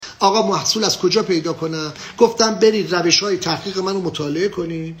آقا محصول از کجا پیدا کنم؟ گفتم برید روش‌های تحقیق منو مطالعه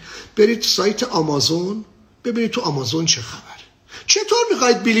کنید، برید سایت آمازون ببینید تو آمازون چه خبره. چطور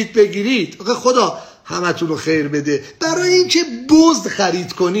میخواید بلیت بگیرید؟ آقا خدا همتون رو خیر بده. برای اینکه بزد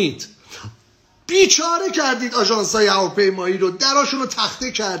خرید کنید بیچاره کردید آژانس‌های هواپیمایی رو، دراشون رو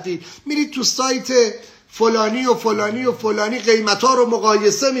تخته کردید، میرید تو سایت فلانی و فلانی و فلانی قیمتا رو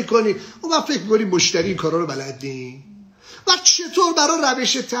مقایسه میکنید. اون وقت فکر میکنید مشتری این کارا رو بلد نیست. و چطور برای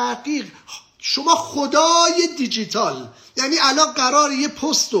روش تحقیق شما خدای دیجیتال، یعنی الان قرار یه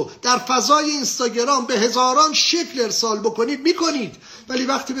پستو در فضای اینستاگرام به هزاران شکل ارسال بکنید میکنید، ولی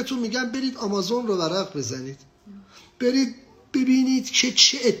وقتی بهتون میگن برید آمازون رو ورق بزنید، برید ببینید که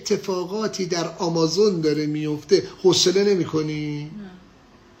چه اتفاقاتی در آمازون داره میفته، حوصله نمیکنی؟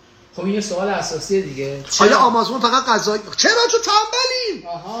 خب این یه سوال اساسیه دیگه. آیا آمازون فقط غذا؟ چرا؟ چون تنبلیم.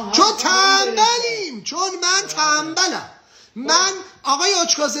 چون تنبلیم. چون من تنبلم. من آقای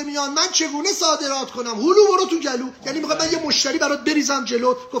آچکازمیان من چگونه صادرات کنم؟ هلو برو تو گلو. یعنی میخوام من یه مشتری برات بریزم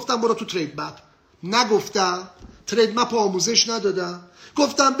جلو، گفتم برو تو ترید مپ. نگفتم ترید مپ آموزش ندادم.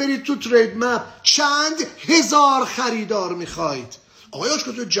 گفتم برید تو ترید مپ چند هزار خریدار میخواید. آقای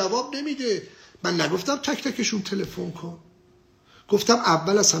آچکازمیان جواب نمیده. من نگفتم تک تکشون تلفن کن. گفتم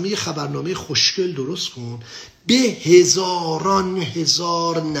اول از همه یه خبرنامه خوشگل درست کن به هزاران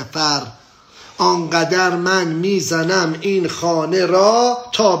هزار نفر، آنقدر من میزنم این خانه را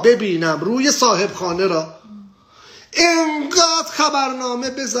تا ببینم روی صاحب خانه را. اینقدر خبرنامه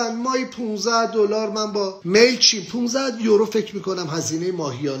بزن، مایی $15 من با میل چی 15 یورو فکر میکنم هزینه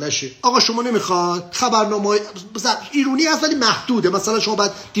ماهیانشه. آقا شما نمیخواد خبرنامه ایرونی هست ولی محدوده، مثلا شما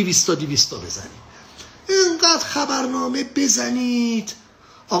باید 200 تا بزنید. اینقدر خبرنامه بزنید.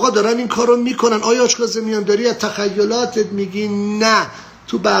 آقا دارن این کارو میکنن. آیا آچکازمیان داری از تخیلاتت میگی؟ نه.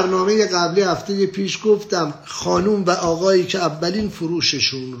 تو برنامه قبلی هفته پیش گفتم خانوم و آقایی که اولین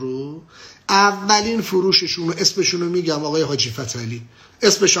فروششون رو اسمشون رو میگم، آقای حاجی فتحعلی،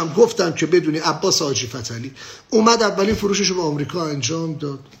 اسمش هم گفتم که بدونی، عباس حاجی فتحعلی، اومد اولین فروشش رو به آمریکا انجام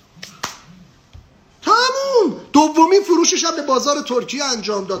داد. تموم. دومین فروشش هم به بازار ترکیه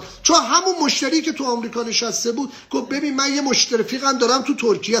انجام داد، چون همون مشتری که تو آمریکا نشسته بود گفت ببین من یه مشتری رفیقم دارم تو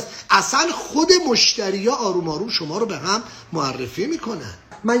ترکیه است. اصلا خود مشتریا آروم آروم شما رو به هم معرفی میکنن.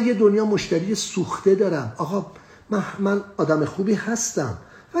 من یه دنیا مشتری سوخته دارم. آقا من آدم خوبی هستم،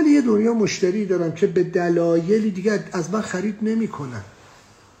 ولی یه دنیا مشتری دارم که به دلایلی دیگه از من خرید نمیکنن.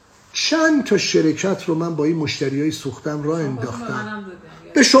 چند تا شرکت رو من با این مشتریای سوختم راه انداختم.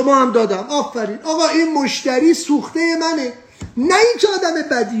 به شما هم دادم. آفرین. آقا این مشتری سوخته منه، نه این که آدم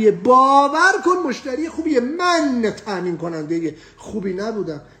بدیه. باور کن مشتری خوبیه. من تامین کننده خوبی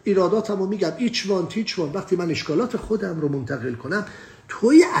نبودم. ایراداتمو میگم ایچ وان. وقتی من اشکالات خودم رو منتقل کنم،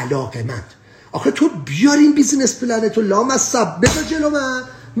 توی علاقمند، آخه تو بیار این بیزینس پلنتو لامصب بذار جلو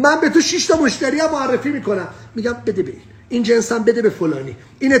من به تو 6 تا مشتری هم معرفی میکنم، میگم بده به این جنس هم بده به فلانی،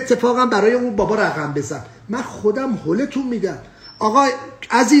 این اتفاقا برای اون بابا رقم بزن. من خودم هولتون میدم. آقا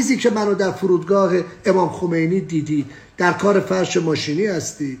عزیزی که منو در فرودگاه امام خمینی دیدی، در کار فرش ماشینی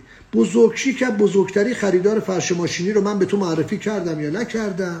هستی، بزرگترین خریدار فرش ماشینی رو من به تو معرفی کردم یا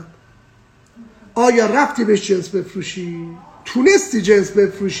نکردم؟ آیا رفتی بهش جنس بفروشی؟ تونستی جنس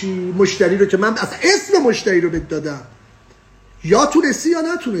بفروشی مشتری رو که من اصلا اسم مشتری رو بهت دادم؟ یا تونستی یا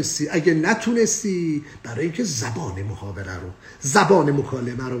نتونستی. اگه نتونستی برای اینکه زبان محاوره رو، زبان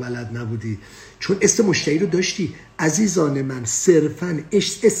مکالمه رو بلد نبودی، چون اسم مشتری رو داشتی. عزیزان من صرفاً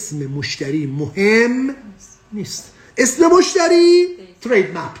اسم مشتری مهم نیست. اسم مشتری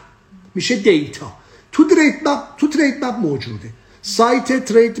ترید مپ میشه دیتا. تو ترید مپ موجوده. سایت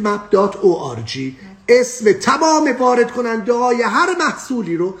tradeMap.org اسم تمام وارد کننده های هر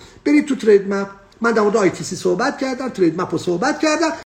محصولی رو برید تو ترید مپ. من در مورد ITC صحبت کردم، ترید مپ رو صحبت کردم.